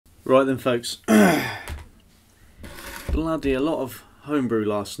Right then folks, bloody a lot of homebrew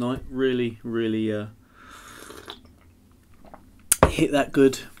last night, really hit that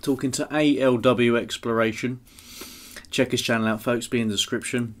good. Talking to ALW Exploration, check his channel out folks, be in the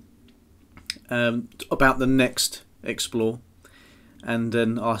description, about the next Explore, and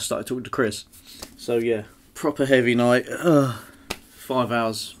then I started talking to Chris. So yeah, proper heavy night, 5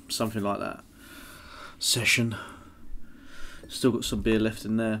 hours, something like that, session. Still got some beer left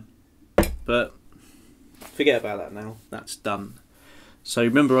in there, but forget about that now, that's done. So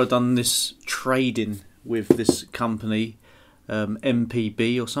remember I done this trading with this company,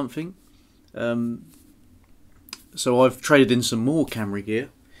 MPB or something. So I've traded in some more camera gear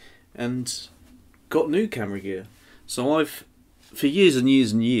and got new camera gear. So I've, for years and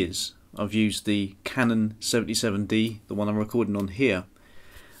years and years, I've used the Canon 77D, the one I'm recording on here,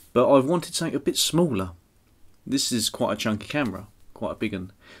 but I've wanted something a bit smaller. This is quite a chunky camera, quite a big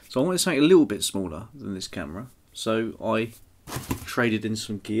one. So I wanted something a little bit smaller than this camera. So I traded in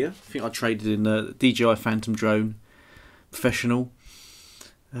some gear. I think I traded in a DJI Phantom drone, professional.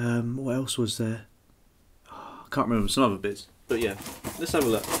 What else was there? Oh, I can't remember, some other bits. But yeah, let's have a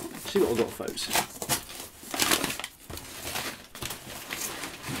look. See what I've got, folks.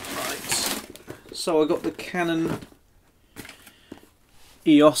 Right. So I got the Canon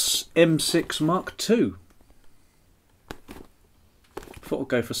EOS M6 Mark II. Thought I'd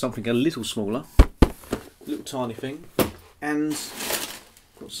go for something a little smaller, little tiny thing, and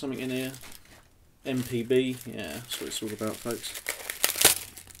got something in here, MPB, yeah, that's what it's all about folks.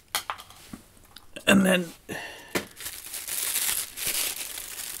 And then,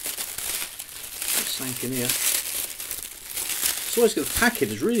 something in here. It's always got the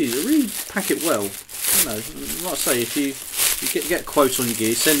package, really pack it well. You know, like I say, if you get quotes on your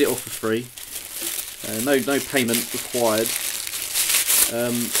gear, send it off for free, no payment required.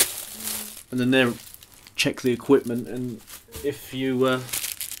 And then they check the equipment, and if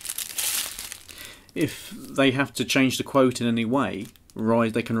they have to change the quote in any way,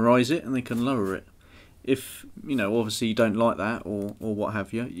 they can rise it and they can lower it. If you know, obviously you don't like that or what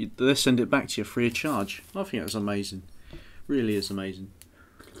have you, they send it back to you free of charge. I think that's amazing, really is amazing.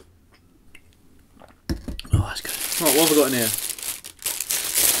 Oh, that's good. Right, what have I got in here?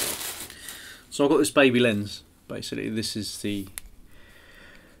 So I've got this baby lens. Basically, this is the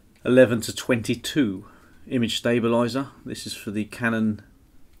 11-22 image stabilizer. This is for the Canon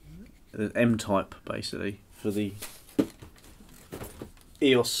M type, basically, for the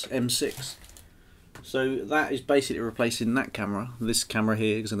EOS M6. So that is basically replacing that camera. This camera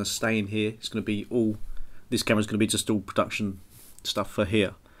here is going to stay in here. It's going to be all, this camera is going to be just all production stuff for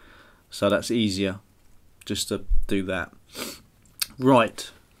here. So that's easier just to do that. Right,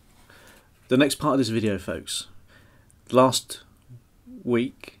 the next part of this video, folks. Last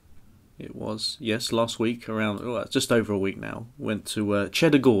week, it was, yes, last week, around just over a week now, went to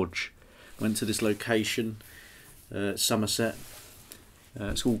Cheddar Gorge. Went to this location, Somerset.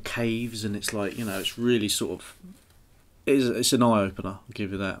 It's all caves, and it's like, you know, it's really sort of, it's an eye-opener, I'll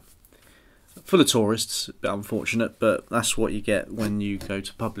give you that. Full of tourists, a bit unfortunate, but that's what you get when you go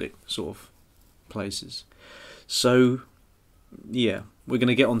to public sort of places. So, yeah, we're going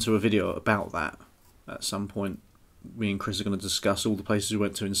to get onto a video about that at some point. Me and Chris are going to discuss all the places we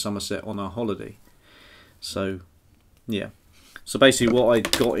went to in Somerset on our holiday. So, yeah. So basically what I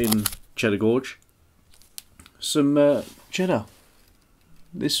got in Cheddar Gorge, some cheddar.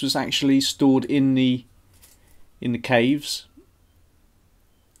 This was actually stored in the caves,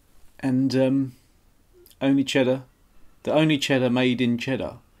 and only cheddar, the only cheddar made in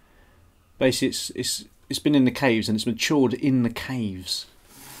Cheddar. Basically, it's been in the caves and it's matured in the caves.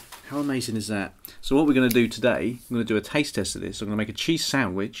 How amazing is that? So what we're going to do today, I'm going to do a taste test of this. I'm going to make a cheese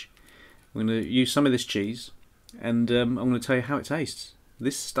sandwich. I'm going to use some of this cheese, and I'm going to tell you how it tastes.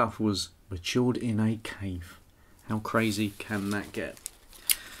 This stuff was matured in a cave. How crazy can that get?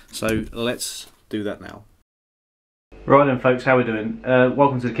 So let's do that now. Right then folks, how are we doing?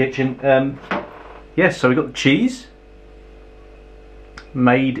 Welcome to the kitchen. Yes, so we got the cheese.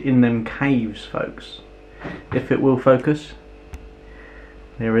 Made in them caves, folks. If it will focus.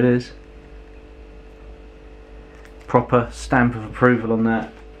 There it is. Proper stamp of approval on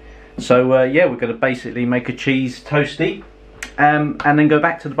that. So yeah, we're going to basically make a cheese toasty, and then go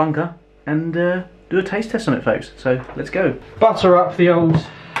back to the bunker and do a taste test on it, folks. So let's go. Butter up the old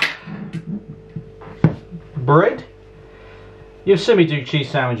bread. You've seen me do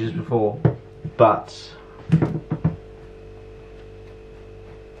cheese sandwiches before, but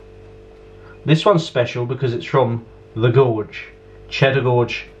this one's special because it's from the Gorge. Cheddar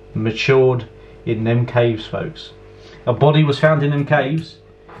Gorge, matured in them caves, folks. A body was found in them caves,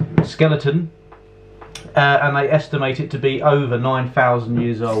 skeleton, and they estimate it to be over 9,000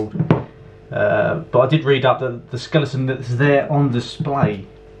 years old. But I did read up that the skeleton that's there on display.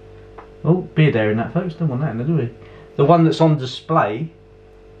 Oh, beard air in that, folks. Don't want that in there, do we? The one that's on display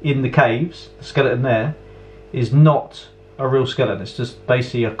in the caves, the skeleton there, is not a real skeleton. It's just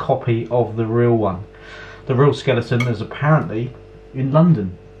basically a copy of the real one. The real skeleton is apparently in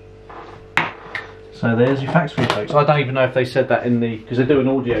London. So there's your facts for you, folks. I don't even know if they said that in the, because they do an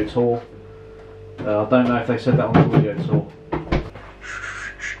audio tour. I don't know if they said that on the audio tour.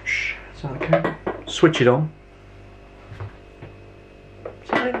 Is that okay? Switch it on.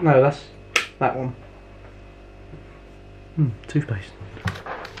 No, that's that one. Toothpaste.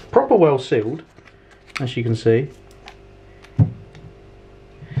 Proper well sealed, as you can see.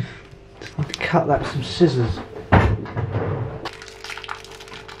 Just need to cut that with some scissors.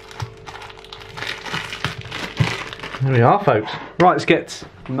 There we are, folks. Right, let's get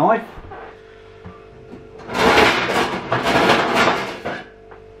a knife.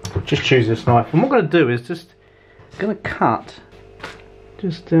 Just choose this knife. And what I'm going to do is just cut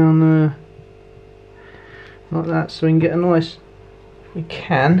just down there like that, so we can get a nice, we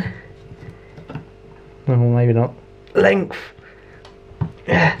can, oh maybe not, length.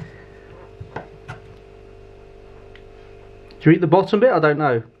 Yeah. Do you eat the bottom bit? I don't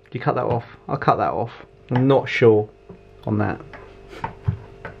know. Do you cut that off? I'll cut that off. I'm not sure on that.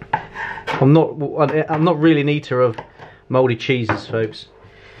 I'm not really an eater of mouldy cheeses, folks.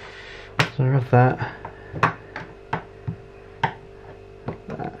 So I have that.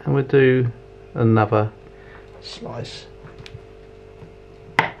 And we'll do another slice.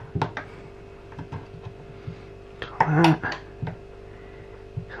 Got that.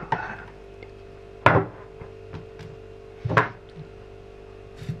 Got that.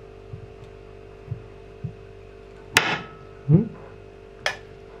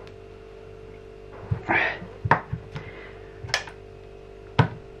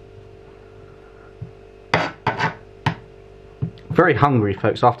 Very hungry,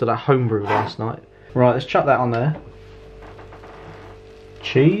 folks, after that homebrew last night. Right, let's chuck that on there.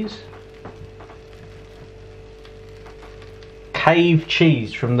 Cheese. Cave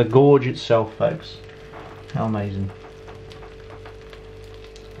cheese from the gorge itself, folks. How amazing.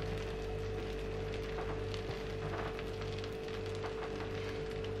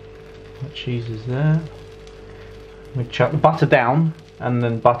 That cheese is there. We chuck the butter down and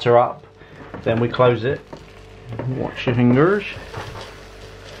then butter up. Then we close it. Watch your fingers.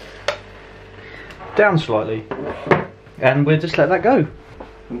 Down slightly. And we'll just let that go.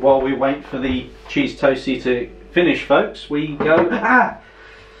 And while we wait for the cheese toasty to finish, folks, we go...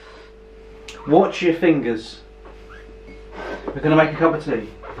 Watch your fingers. We're going to make a cup of tea.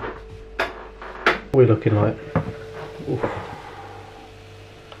 What are we looking like? Oof.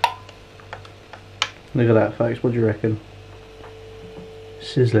 Look at that, folks. What do you reckon?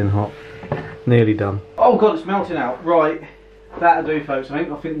 Sizzling hot. Nearly done. Oh god, it's melting out. Right, that'll do, folks. I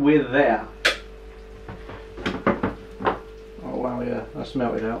think we're there. Oh wow, yeah, that's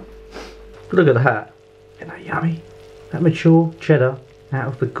melted out. Look at that. Isn't that yummy? That mature cheddar out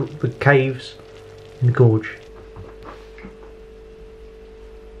of the caves in the gorge.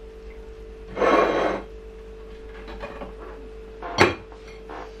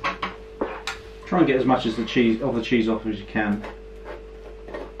 Try and get as much of the cheese off as you can.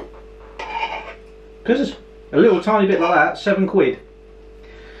 Because a little tiny bit like that, £7.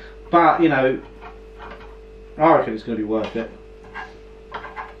 But, you know, I reckon it's going to be worth it.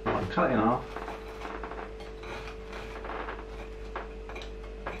 Right, cut it in half.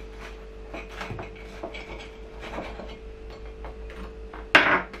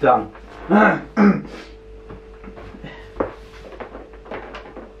 Done.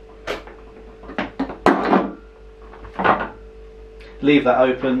 Leave that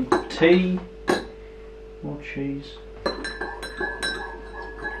open. Tea. More cheese.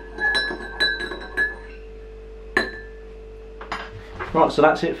 Right, so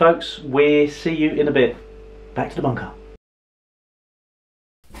that's it, folks. We'll see you in a bit. Back to the bunker.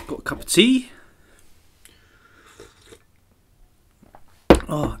 Got a cup of tea.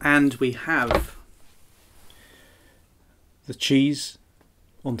 Oh, and we have the cheese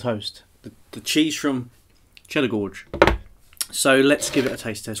on toast. The cheese from Cheddar Gorge. So let's give it a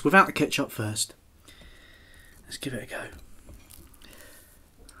taste test without the ketchup first. Let's give it a go.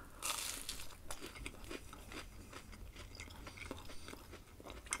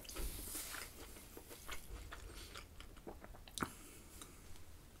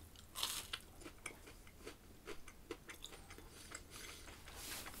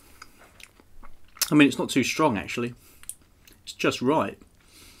 I mean, it's not too strong actually. It's just right.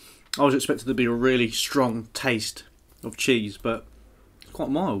 I was expecting to be a really strong taste of cheese, but it's quite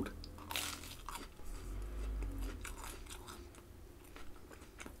mild.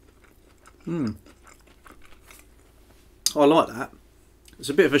 I like that. It's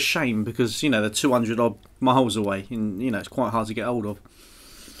a bit of a shame because, you know, they're 200 odd miles away, and, you know, it's quite hard to get hold of.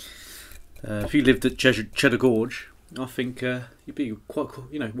 If you lived at Cheddar Gorge, I think you'd be quite,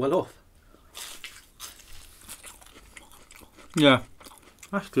 you know, well off. Yeah,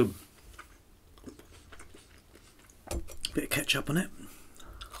 that's good. Bit of ketchup on it.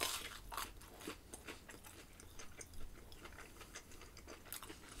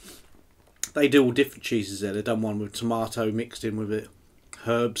 They do all different cheeses there. They've done one with tomato mixed in with it,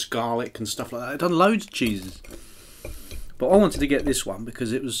 herbs, garlic and stuff like that. They've done loads of cheeses. But I wanted to get this one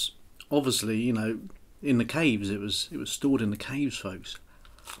because it was obviously, you know, in the caves. It was stored in the caves, folks.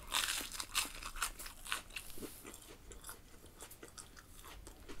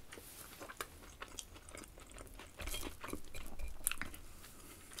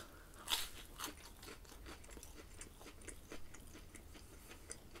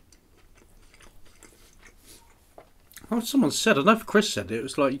 Oh, someone said, I don't know if Chris said it, it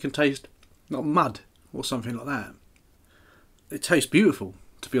was like you can taste not mud or something like that. It tastes beautiful,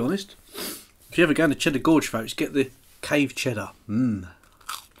 to be honest. If you ever go to Cheddar Gorge, folks, get the cave cheddar.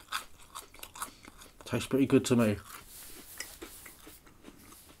 Tastes pretty good to me.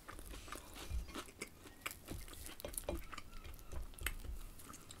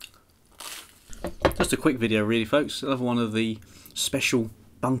 Just a quick video really, folks. Another one of the special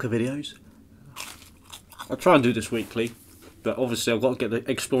bunker videos. I'll try and do this weekly, but obviously I've got to get the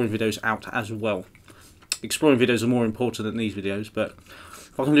exploring videos out as well. Exploring videos are more important than these videos, but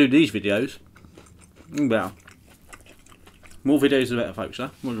if I can do these videos, well, more videos the better, folks,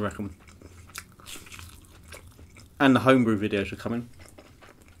 huh? What do you reckon? And the homebrew videos are coming.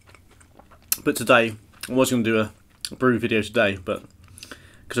 But today, I was going to do a brew video today, but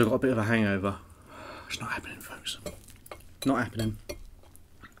because I've got a bit of a hangover, it's not happening, folks. Not happening.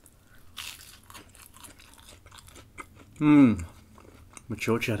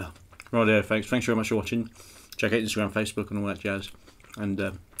 Mature cheddar. Right there, folks. Thanks very much for watching. Check out Instagram, Facebook and all that jazz. And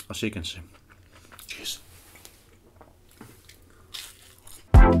I'll see you again soon.